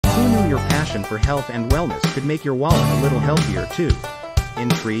your passion for health and wellness could make your wallet a little healthier too.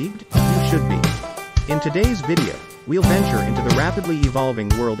 Intrigued? You should be. In today's video, we'll venture into the rapidly evolving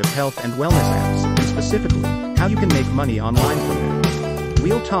world of health and wellness apps, and specifically, how you can make money online from them.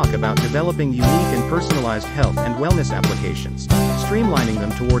 We'll talk about developing unique and personalized health and wellness applications, streamlining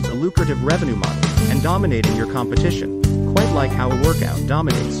them towards a lucrative revenue model, and dominating your competition, quite like how a workout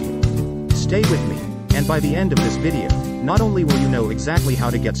dominates you. Stay with me, and by the end of this video, not only will you know exactly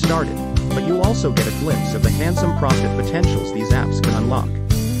how to get started, but you'll also get a glimpse of the handsome profit potentials these apps can unlock.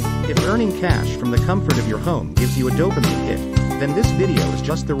 If earning cash from the comfort of your home gives you a dopamine hit, then this video is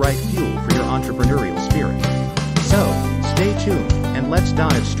just the right fuel for your entrepreneurial spirit. So, stay tuned, and let's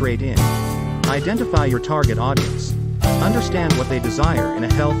dive straight in. Identify your target audience. Understand what they desire in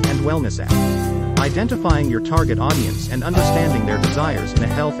a health and wellness app. Identifying your target audience and understanding their desires in a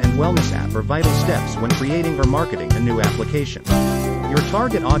health and wellness app are vital steps when creating or marketing a new application. Your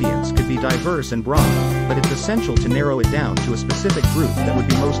target audience could be diverse and broad, but it's essential to narrow it down to a specific group that would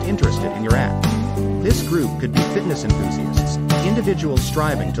be most interested in your app. This group could be fitness enthusiasts, individuals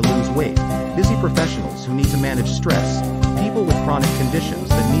striving to lose weight, busy professionals who need to manage stress, people with chronic conditions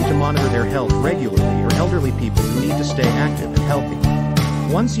that need to monitor their health regularly, or elderly people who need to stay active and healthy.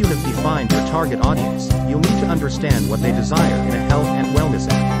 Once you have defined your target audience, you'll need to understand what they desire in a health and wellness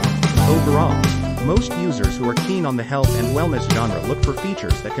app. Overall, most users who are keen on the health and wellness genre look for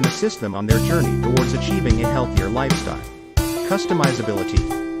features that can assist them on their journey towards achieving a healthier lifestyle. Customizability.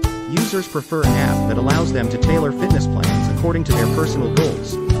 Users prefer an app that allows them to tailor fitness plans according to their personal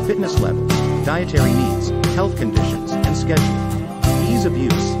goals, fitness levels, dietary needs, health conditions, and schedule. Ease of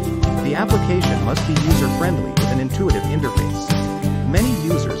use. The application must be user-friendly with an intuitive interface. Many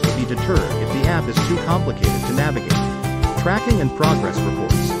users will be deterred if the app is too complicated to navigate. Tracking and progress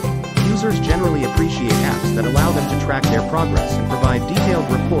reports. Users generally appreciate apps that allow them to track their progress and provide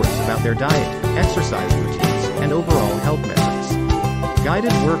detailed reports about their diet, exercise routines, and overall health metrics.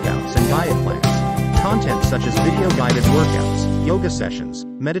 Guided workouts and diet plans. Content such as video-guided workouts, yoga sessions,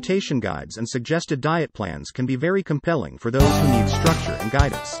 meditation guides, and suggested diet plans can be very compelling for those who need structure and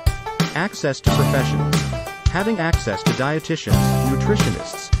guidance. Access to professionals. Having access to dietitians,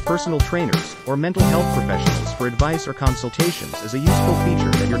 nutritionists, personal trainers, or mental health professionals for advice or consultations is a useful feature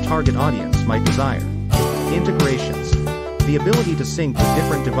that your target audience might desire. Integrations. The ability to sync with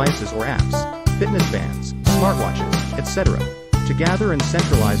different devices or apps, fitness bands, smartwatches, etc., to gather and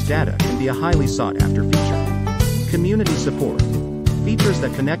centralize data can be a highly sought-after feature. Community support. Features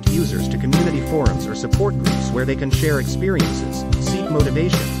that connect users to community forums or support groups where they can share experiences, seek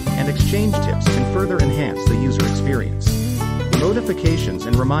motivation, and exchange tips can further enhance the user experience. Notifications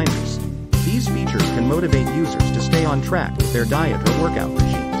and reminders. These features can motivate users to stay on track with their diet or workout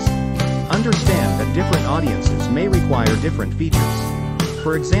regimes. Understand that different audiences may require different features.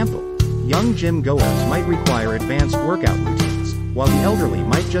 For example, young gym goers might require advanced workout routines, while the elderly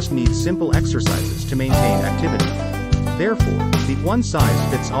might just need simple exercises to maintain activity. Therefore, the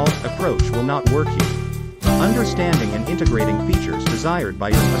one-size-fits-all approach will not work here. Understanding and integrating features desired by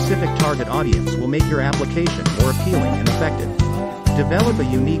your specific target audience will make your application more appealing and effective. Develop a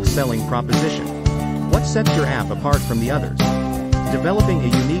unique selling proposition. What sets your app apart from the others? Developing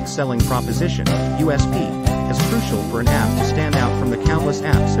a unique selling proposition, USP, is crucial for an app to stand out from the countless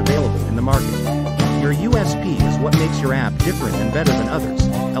apps available in the market. Your USP is what makes your app different and better than others,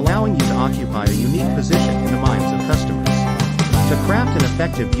 allowing you to occupy a unique position in the minds of customers. To craft an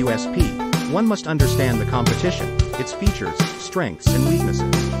effective USP, one must understand the competition, its features, strengths, and weaknesses.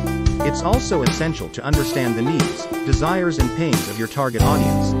 It's also essential to understand the needs, desires, and pains of your target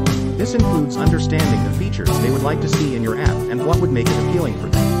audience. This includes understanding the features they would like to see in your app and what would make it appealing for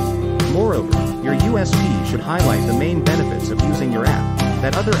them. Moreover, your USP should highlight the main benefits of using your app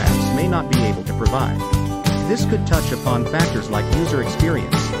that other apps may not be able to provide. This could touch upon factors like user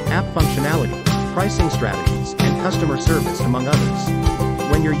experience, app functionality, pricing strategies, and customer service, among others.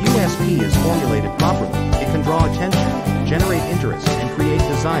 When your USP is formulated properly, it can draw attention, generate interest, and create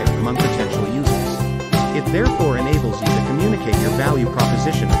desire among potential users. It therefore enables you to communicate your value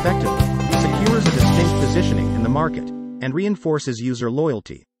proposition effectively, secures a distinct positioning in the market, and reinforces user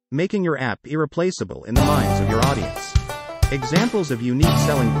loyalty, making your app irreplaceable in the minds of your audience. Examples of unique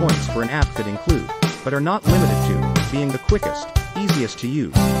selling points for an app could include, but are not limited to, being the quickest, easiest to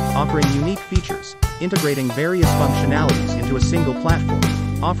use, offering unique features, integrating various functionalities into a single platform,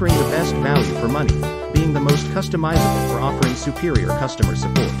 offering the best value for money, being the most customizable, or offering superior customer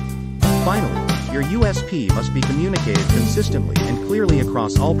support. Finally, your USP must be communicated consistently and clearly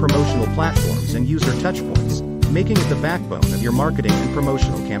across all promotional platforms and user touchpoints, making it the backbone of your marketing and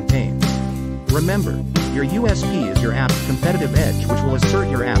promotional campaigns. Remember, Your USP is your app's competitive edge, which will assert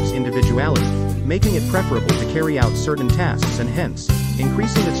your app's individuality, making it preferable to carry out certain tasks and hence,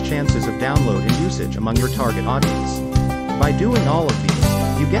 increasing its chances of download and usage among your target audience. By doing all of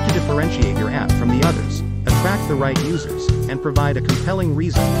these, you get to differentiate your app from the others, attract the right users, and provide a compelling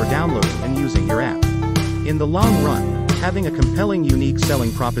reason for downloading and using your app. In the long run, having a compelling unique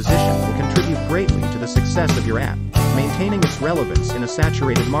selling proposition will contribute greatly to the success of your app, maintaining its relevance in a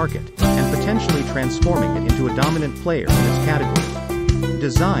saturated market, and potentially transforming it into a dominant player in its category.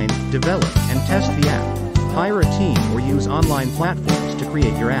 Design, develop, and test the app. Hire a team or use online platforms to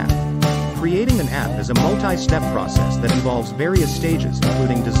create your app. Creating an app is a multi-step process that involves various stages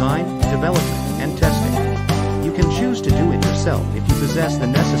including design, development, and testing. You can choose to do it yourself if you possess the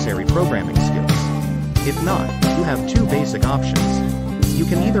necessary programming skills. If not, you have two basic options. You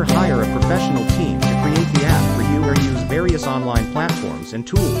can either hire a professional team to create the app for you or use various online platforms and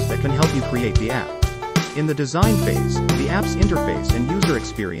tools that can help you create the app. In the design phase, the app's interface and user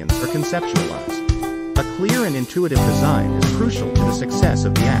experience are conceptualized. A clear and intuitive design is crucial to the success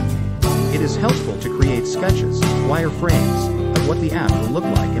of the app. It is helpful to create sketches, wireframes, of what the app will look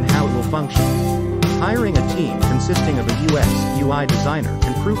like and how it will function. Hiring a team consisting of a UX/UI designer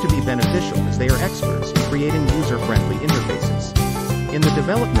can prove to be beneficial as they are experts in creating user-friendly interfaces. In the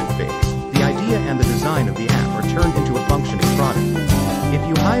development phase, the idea and the design of the app are turned into a functioning product. If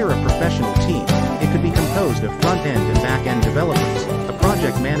you hire a professional team, it could be composed of front-end and back-end developers, a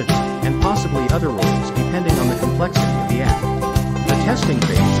project manager, and possibly other roles depending on the complexity of the app. The testing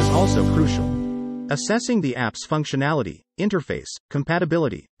phase is also crucial. Assessing the app's functionality, interface,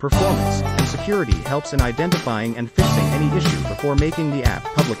 compatibility, performance, and security helps in identifying and fixing any issue before making the app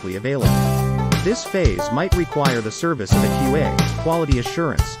publicly available. This phase might require the service of a QA, quality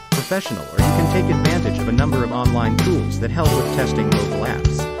assurance, professional, or you can take advantage of a number of online tools that help with testing mobile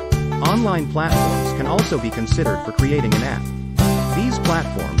apps. Online platforms can also be considered for creating an app. These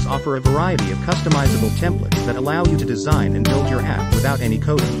platforms offer a variety of customizable templates that allow you to design and build your app without any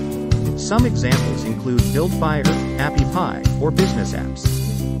coding. Some examples include BuildFire, AppyPie, or business apps.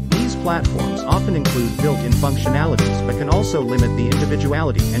 These platforms often include built-in functionalities but can also limit the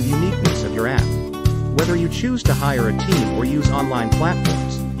individuality and uniqueness of your app. Whether you choose to hire a team or use online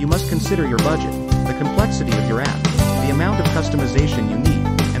platforms, you must consider your budget, the complexity of your app, the amount of customization you need,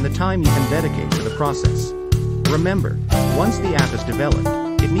 and the time you can dedicate to the process. Remember, once the app is developed,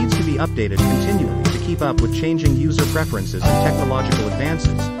 it needs to be updated continually to keep up with changing user preferences and technological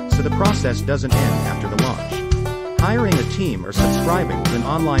advances, so the process doesn't end after the launch. Hiring a team or subscribing to an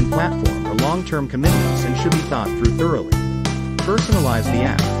online platform are long-term commitments and should be thought through thoroughly. Personalize the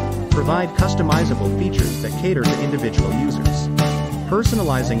app. Provide customizable features that cater to individual users.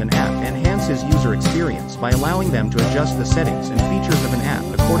 Personalizing an app enhances user experience by allowing them to adjust the settings and features of an app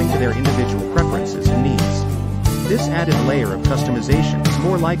according to their individual preferences and needs. This added layer of customization is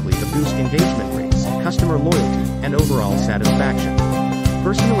more likely to boost engagement rates, customer loyalty, and overall satisfaction.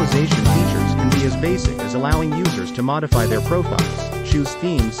 Personalization features can be as basic as allowing users to modify their profiles, choose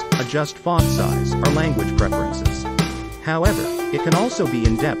themes, adjust font size, or language preferences. However, it can also be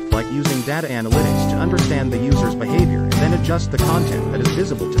in-depth, like using data analytics to understand the user's behavior and then adjust the content that is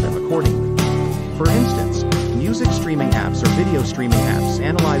visible to them accordingly. For instance, music streaming apps or video streaming apps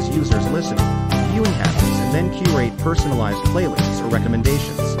analyze users' listening, viewing habits and then curate personalized playlists or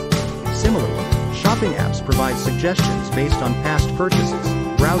recommendations. Similarly, shopping apps provide suggestions based on past purchases,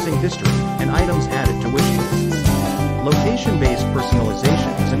 browsing history, and items added to wish lists. Location-based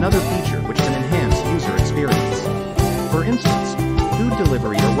personalization is another feature which can enhance user experience. For instance, food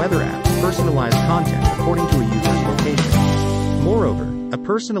delivery or weather apps personalize content according to a user's location. Moreover, a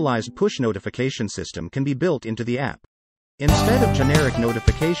personalized push notification system can be built into the app. Instead of generic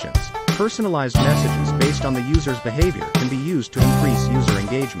notifications, personalized messages based on the user's behavior can be used to increase user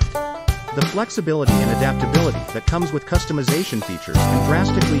engagement. The flexibility and adaptability that comes with customization features can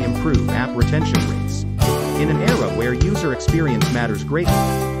drastically improve app retention rates. In an era where user experience matters greatly,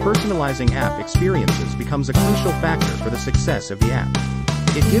 personalizing app experiences becomes a crucial factor for the success of the app.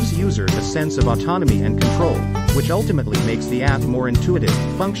 It gives users a sense of autonomy and control, which ultimately makes the app more intuitive,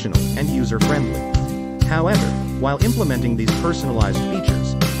 functional, and user-friendly. However, while implementing these personalized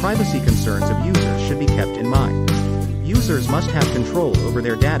features, privacy concerns of users should be kept in mind. Users must have control over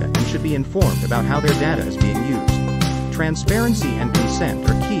their data and should be informed about how their data is being used. Transparency and consent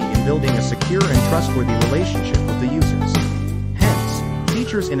are key in building a secure and trustworthy relationship with the users. Hence,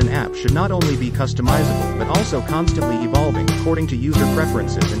 features in an app should not only be customizable but also constantly evolving according to user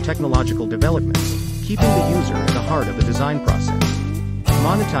preferences and technological developments, keeping the user at the heart of the design process.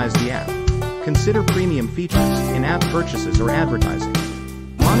 Monetize the app. Consider premium features, in-app purchases or advertising.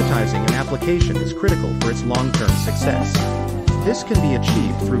 monetizing an application is critical for its long-term success. This can be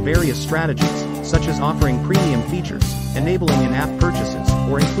achieved through various strategies, such as offering premium features, enabling in-app purchases,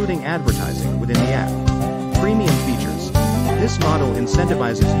 or including advertising within the app. Premium features. This model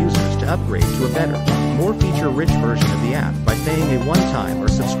incentivizes users to upgrade to a better, more feature-rich version of the app by paying a one-time or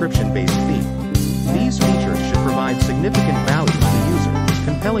subscription-based fee. These features should provide significant value to the user,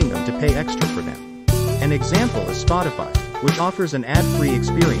 compelling them to pay extra for them. An example is Spotify, which offers an ad-free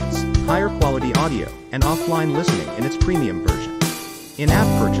experience, higher quality audio, and offline listening in its premium version. In-app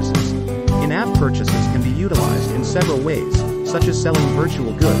purchases. In-app purchases can be utilized in several ways, such as selling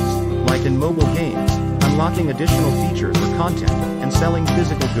virtual goods, like in mobile games, unlocking additional features or content, and selling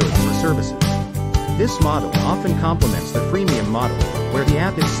physical goods or services. This model often complements the freemium model, where the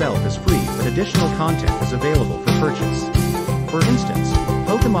app itself is free but additional content is available for purchase. For instance,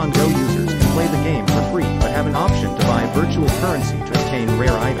 Pokemon Go users can play the game for free but have an option to buy virtual currency to obtain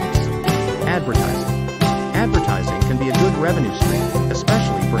rare items. Advertising. Advertising can be a good revenue stream,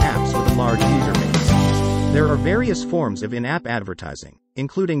 especially for apps with a large user base. There are various forms of in-app advertising,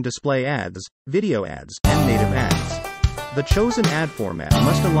 including display ads, video ads, and native ads. The chosen ad format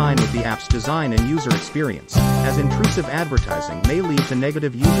must align with the app's design and user experience, as intrusive advertising may lead to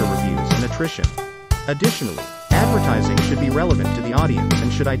negative user reviews and attrition. Additionally, advertising should be relevant to the audience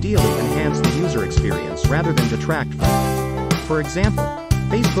and should ideally enhance the user experience rather than detract from it. For example,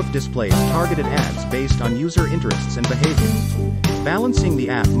 Facebook displays targeted ads based on user interests and behavior. Balancing the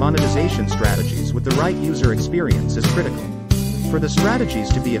app monetization strategies with the right user experience is critical. For the strategies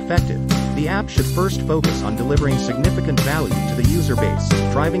to be effective, the app should first focus on delivering significant value to the user base,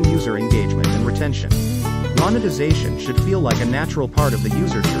 driving user engagement and retention. Monetization should feel like a natural part of the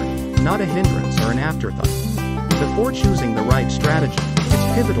user journey, not a hindrance or an afterthought. Before choosing the right strategy,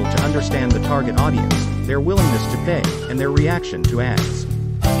 it's pivotal to understand the target audience, their willingness to pay, and their reaction to ads.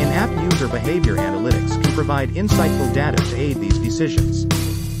 In-app user behavior analytics can provide insightful data to aid these decisions.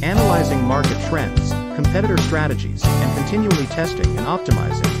 Analyzing market trends, competitor strategies, and continually testing and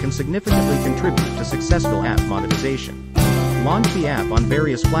optimizing can significantly contribute to successful app monetization. Launch the app on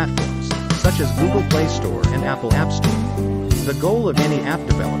various platforms, such as Google Play Store and Apple App Store. The goal of any app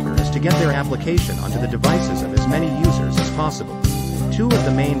developer is to get their application onto the devices of as many users as possible. Two of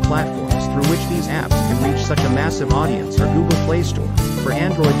the main platforms through which these apps can reach such a massive audience are Google Play Store, for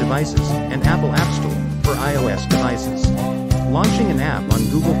Android devices, and Apple App Store, for iOS devices. Launching an app on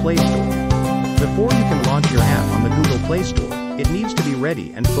Google Play Store. Before you can launch your app on the Google Play Store, it needs to be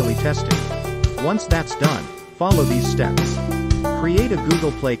ready and fully tested. Once that's done, follow these steps. Create a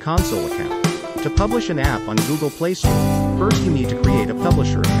Google Play Console account. To publish an app on Google Play Store, first you need to create a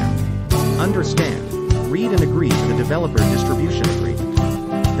publisher account. Understand, read and agree to the developer distribution agreement.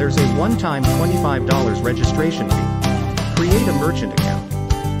 There's a one-time $25 registration fee. Create a merchant account.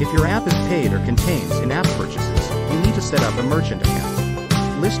 If your app is paid or contains in-app purchases, you need to set up a merchant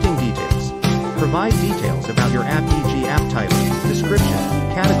account. Listing details. Provide details about your app, e.g. app title, description,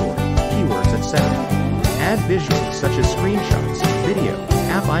 category, keywords, etc. Add visuals such as screenshots, video,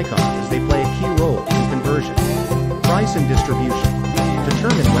 app icons as they play a key role in conversion. Price and distribution.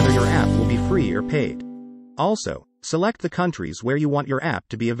 Determine whether your app will be free or paid. Also, select the countries where you want your app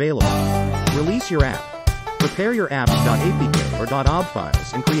to be available. Release your app. Prepare your apps.apk or .ob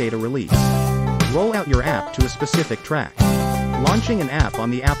files and create a release. Roll out your app to a specific track. Launching an app on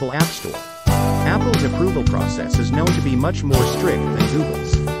the Apple App Store. Apple's approval process is known to be much more strict than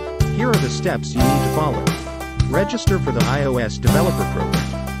Google's. Here are the steps you need to follow. Register for the iOS Developer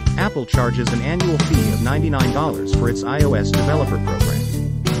Program. Apple charges an annual fee of $99 for its iOS Developer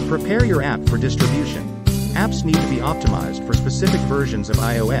Program. Prepare your app for distribution. Apps need to be optimized for specific versions of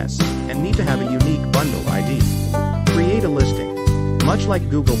iOS, and need to have a unique bundle ID. Create a listing. Much like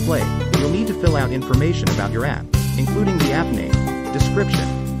Google Play, you'll need to fill out information about your app, including the app name,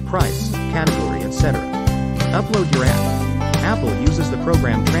 description, price, category, etc. Upload your app. Apple uses the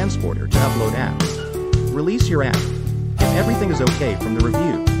program Transporter to upload apps. Release your app. If everything is okay from the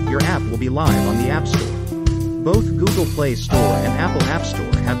review, your app will be live on the App Store. Both Google Play Store and Apple App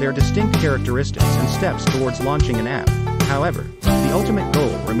Store have their distinct characteristics and steps towards launching an app. However, the ultimate goal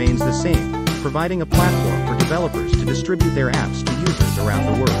remains the same, providing a platform for developers to distribute their apps to users around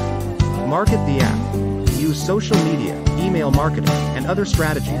the world. Market the app. Use social media, email marketing, and other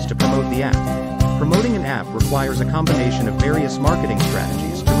strategies to promote the app. Promoting an app requires a combination of various marketing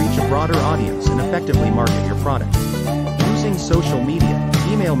strategies to reach a broader audience and effectively market your product. Using social media,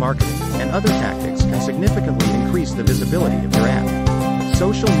 email marketing, and other tactics can significantly increase the visibility of your app.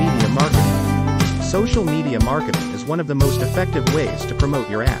 Social media marketing. Social media marketing is one of the most effective ways to promote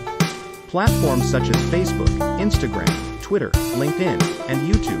your app. Platforms such as Facebook, Instagram, Twitter, LinkedIn, and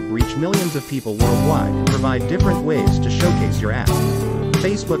YouTube reach millions of people worldwide and provide different ways to showcase your app.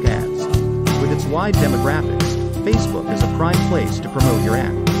 Facebook ads. With its wide demographics, Facebook is a prime place to promote your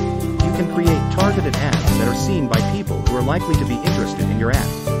app. You can create targeted ads that are seen by people who are likely to be interested in your app.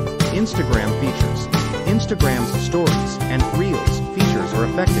 Instagram features. Instagram's stories and reels features are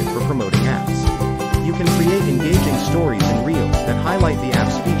effective for promoting apps. You can create engaging stories and reels that highlight the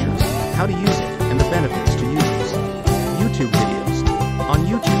app's features, how to use it, and the benefits to users. YouTube videos. On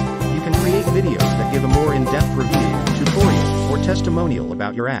YouTube, you can create videos that give a more in-depth review, tutorial, or testimonial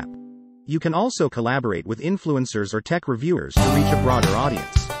about your app. You can also collaborate with influencers or tech reviewers to reach a broader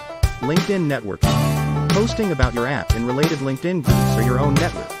audience. LinkedIn networking. Posting about your app in related LinkedIn groups or your own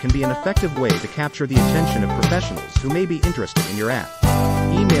network can be an effective way to capture the attention of professionals who may be interested in your app.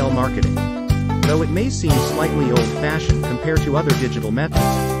 Email marketing. Though it may seem slightly old-fashioned compared to other digital methods,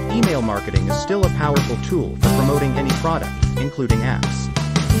 email marketing is still a powerful tool for promoting any product, including apps.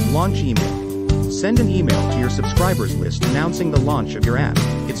 Launch email. Send an email to your subscribers list announcing the launch of your app,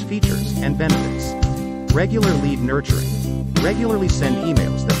 its features, and benefits. Regular lead nurturing. Regularly send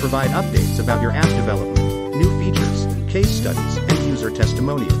emails that provide updates about your app development, new features, case studies, and user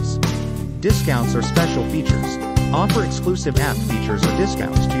testimonials. Discounts or special features. Offer exclusive app features or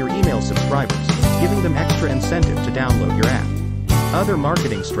discounts to your email subscribers, giving them extra incentive to download your app. Other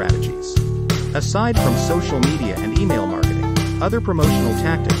marketing strategies. Aside from social media and email marketing, other promotional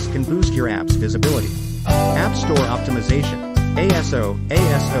tactics can boost your app's visibility. App Store optimization. ASO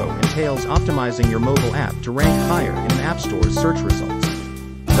entails optimizing your mobile app to rank higher in an app store's search results.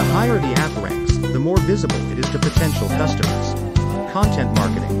 The higher the app ranks, the more visible it is to potential customers. Content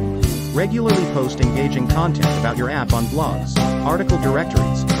marketing. Regularly post engaging content about your app on blogs, article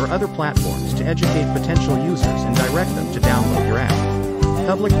directories, or other platforms to educate potential users and direct them to download your app.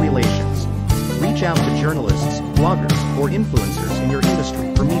 Public relations. Reach out to journalists, bloggers, or influencers in your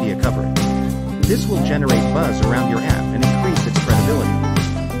industry for media coverage. This will generate buzz around your app and increase its credibility.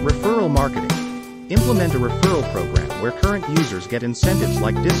 Referral marketing. Implement a referral program where current users get incentives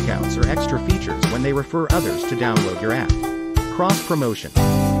like discounts or extra features when they refer others to download your app. Cross-promotion.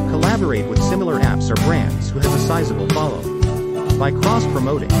 Collaborate with similar apps or brands who have a sizable following. By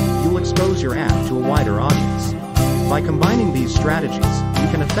cross-promoting, you'll expose your app to a wider audience. By combining these strategies, you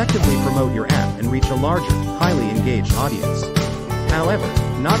can effectively promote your app and reach a larger, highly engaged audience. However,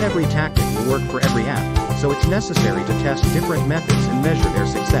 not every tactic will work for every app, so it's necessary to test different methods and measure their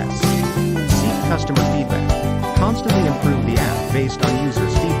success. Seek customer feedback. Constantly improve the app based on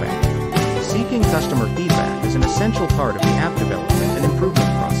users' feedback. Seeking customer feedback is an essential part of the app development and improvement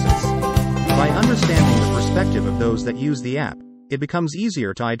process. By understanding the perspective of those that use the app, it becomes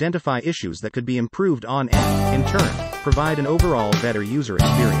easier to identify issues that could be improved on and, in turn, provide an overall better user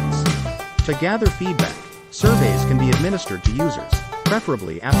experience. To gather feedback, surveys can be administered to users,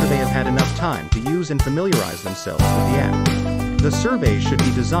 preferably after they have had enough time to use and familiarize themselves with the app. The survey should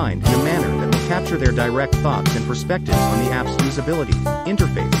be designed in a manner that will capture their direct thoughts and perspectives on the app's usability,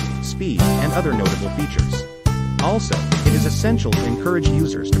 interface, speed, and other notable features. Also, it is essential to encourage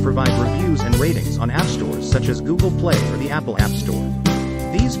users to provide reviews and ratings on app stores such as Google Play or the Apple App Store.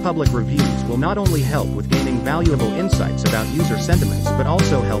 These public reviews will not only help with gaining valuable insights about user sentiments but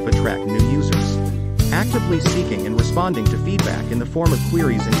also help attract new users. Actively seeking and responding to feedback in the form of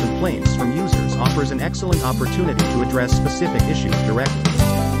queries and complaints from users offers an excellent opportunity to address specific issues directly.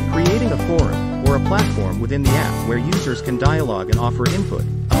 Creating a forum, or a platform within the app where users can dialogue and offer input,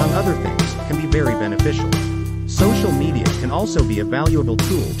 among other things, can be very beneficial. Social media can also be a valuable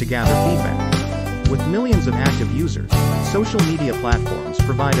tool to gather feedback. With millions of active users, social media platforms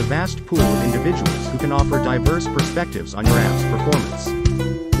provide a vast pool of individuals who can offer diverse perspectives on your app's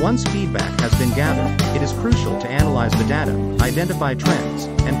performance. Once feedback has been gathered, it is crucial to analyze the data, identify trends,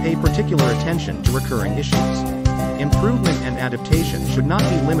 and pay particular attention to recurring issues. Improvement and adaptation should not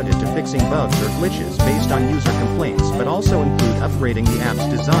be limited to fixing bugs or glitches based on user complaints but also include upgrading the app's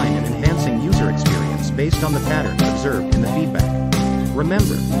design and enhancing user experience based on the patterns observed in the feedback.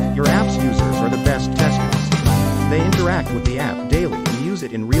 Remember, your app's users are the best testers. They interact with the app daily and use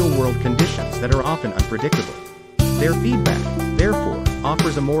it in real-world conditions that are often unpredictable. Their feedback, therefore,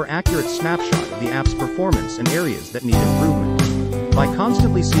 offers a more accurate snapshot of the app's performance and areas that need improvement. By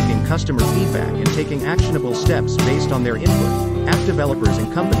constantly seeking customer feedback and taking actionable steps based on their input, app developers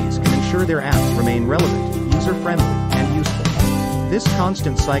and companies can ensure their apps remain relevant, user-friendly, and useful. This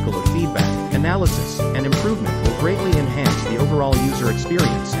constant cycle of feedback, analysis, and improvement will greatly enhance the overall user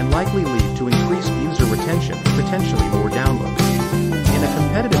experience and likely lead to increased user retention and potentially more downloads. In a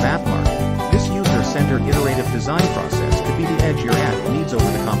competitive app market, this user-centered iterative design process could be the edge your app needs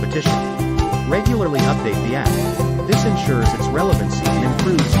over the competition. Regularly update the app. This ensures its relevancy and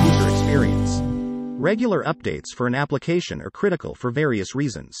improves user experience. Regular updates for an application are critical for various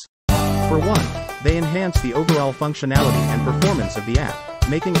reasons. For one, they enhance the overall functionality and performance of the app,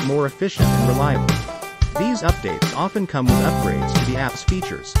 making it more efficient and reliable. These updates often come with upgrades to the app's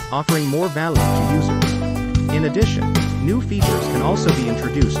features, offering more value to users. In addition, new features can also be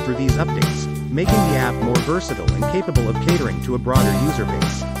introduced through these updates, making the app more versatile and capable of catering to a broader user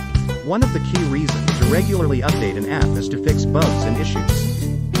base. One of the key reasons to regularly update an app is to fix bugs and issues.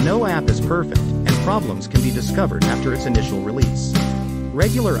 No app is perfect, and problems can be discovered after its initial release.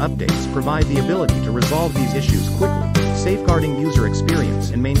 Regular updates provide the ability to resolve these issues quickly, safeguarding user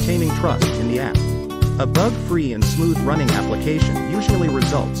experience and maintaining trust in the app. A bug-free and smooth-running application usually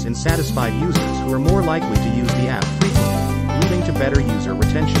results in satisfied users who are more likely to use the app frequently, leading to better user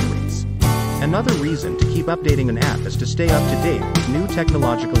retention rates. Another reason to keep updating an app is to stay up to date with new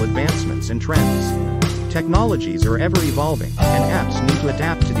technological advancements and trends. Technologies are ever evolving, and apps need to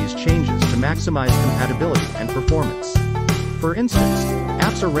adapt to these changes to maximize compatibility and performance. For instance,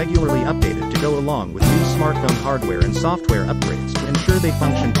 apps are regularly updated to go along with new smartphone hardware and software upgrades to ensure they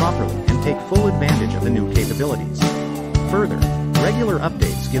function properly and take full advantage of the new capabilities. Further, regular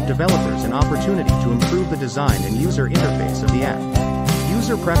updates give developers an opportunity to improve the design and user interface of the app.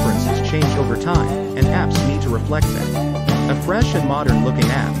 User preferences change over time, and apps need to reflect them. A fresh and modern-looking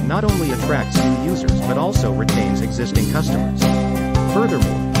app not only attracts new users but also retains existing customers.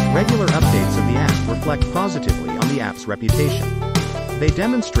 Furthermore, regular updates of the app reflect positively on the app's reputation. They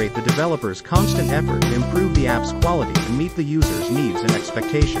demonstrate the developer's constant effort to improve the app's quality and meet the user's needs and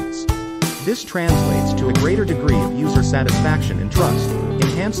expectations. This translates to a greater degree of user satisfaction and trust,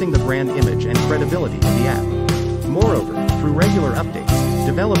 enhancing the brand image and credibility of the app. Moreover, through regular updates,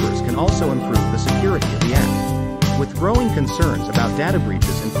 developers can also improve the security of the app. With growing concerns about data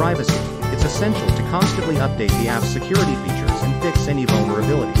breaches and privacy, it's essential to constantly update the app's security features and fix any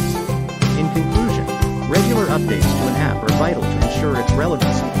vulnerabilities. In conclusion, regular updates to an app are vital to ensure its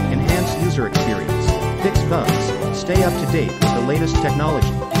relevancy, enhance user experience, fix bugs, stay up to date with the latest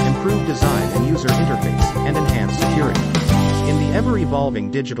technology, improve design and user interface, and enhance security. In the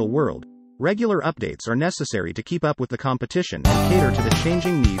ever-evolving digital world, regular updates are necessary to keep up with the competition and cater to the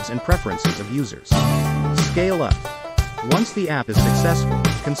changing needs and preferences of users. Scale up. Once the app is successful,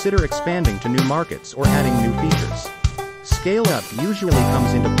 consider expanding to new markets or adding new features. Scale up usually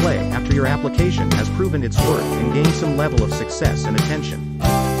comes into play after your application has proven its worth and gained some level of success and attention.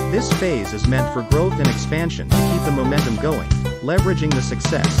 This phase is meant for growth and expansion to keep the momentum going, leveraging the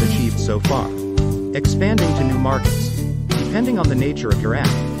success achieved so far. Expanding to new markets. Depending on the nature of your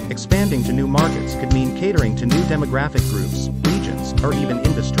app, expanding to new markets could mean catering to new demographic groups, regions, or even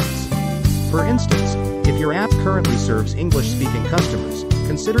industries. For instance, if your app currently serves English-speaking customers,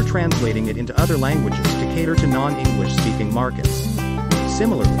 consider translating it into other languages to cater to non-English-speaking markets.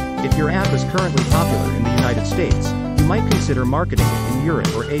 Similarly, if your app is currently popular in the United States, you might consider marketing it in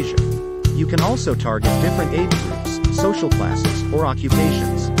Europe or Asia. You can also target different age groups, social classes, or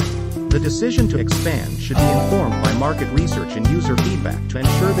occupations. The decision to expand should be informed by market research and user feedback to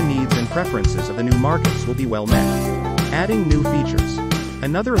ensure the needs and preferences of the new markets will be well met. Adding new features.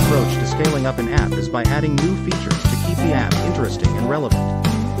 Another approach to scaling up an app is by adding new features to keep the app interesting and relevant.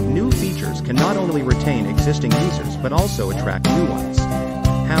 New features can not only retain existing users but also attract new ones.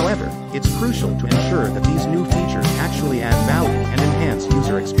 However, it's crucial to ensure that these new features actually add value and enhance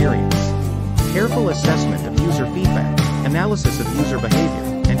user experience. Careful assessment of user feedback, analysis of user behavior,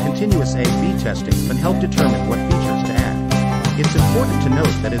 and continuous A/B testing can help determine what features to add. It's important to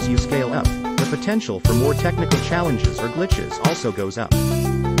note that as you scale up, the potential for more technical challenges or glitches also goes up.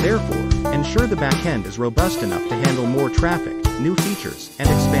 Therefore, ensure the backend is robust enough to handle more traffic, new features, and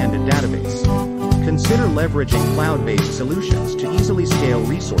expanded database. Consider leveraging cloud-based solutions to easily scale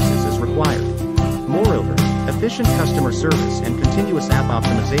resources as required. Moreover, efficient customer service and continuous app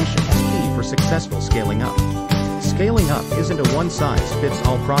optimization is key for successful scaling up. Scaling up isn't a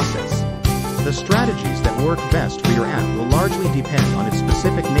one-size-fits-all process. The strategies that work best for your app will largely depend on its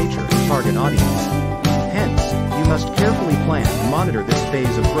specific nature and target audience. Hence, you must carefully plan and monitor this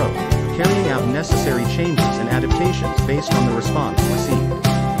phase of growth, carrying out necessary changes and adaptations based on the response received.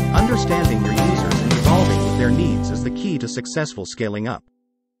 Understanding your users and evolving with their needs is the key to successful scaling up.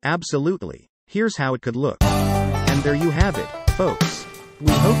 Absolutely. Here's how it could look. And there you have it, folks.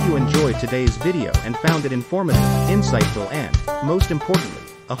 We hope you enjoyed today's video and found it informative, insightful, and, most importantly,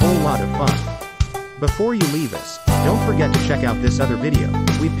 a whole lot of fun. Before you leave us, don't forget to check out this other video.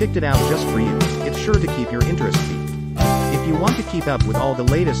 We picked it out just for you. It's sure to keep your interest peaked. If you want to keep up with all the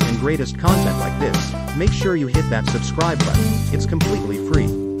latest and greatest content like this, make sure you hit that subscribe button. It's completely free.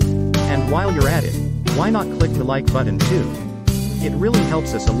 And while you're at it, why not click the like button too? It really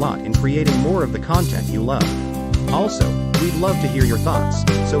helps us a lot in creating more of the content you love. Also, we'd love to hear your thoughts,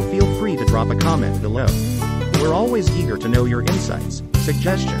 so feel free to drop a comment below. We're always eager to know your insights,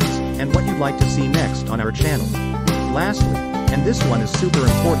 suggestions, and what you'd like to see next on our channel. Lastly, and this one is super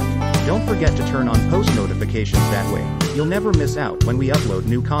important, don't forget to turn on post notifications, that way you'll never miss out when we upload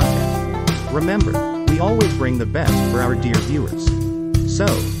new content. Remember, we always bring the best for our dear viewers. So,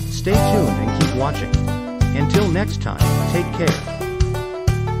 stay tuned and keep watching. Until next time, take care.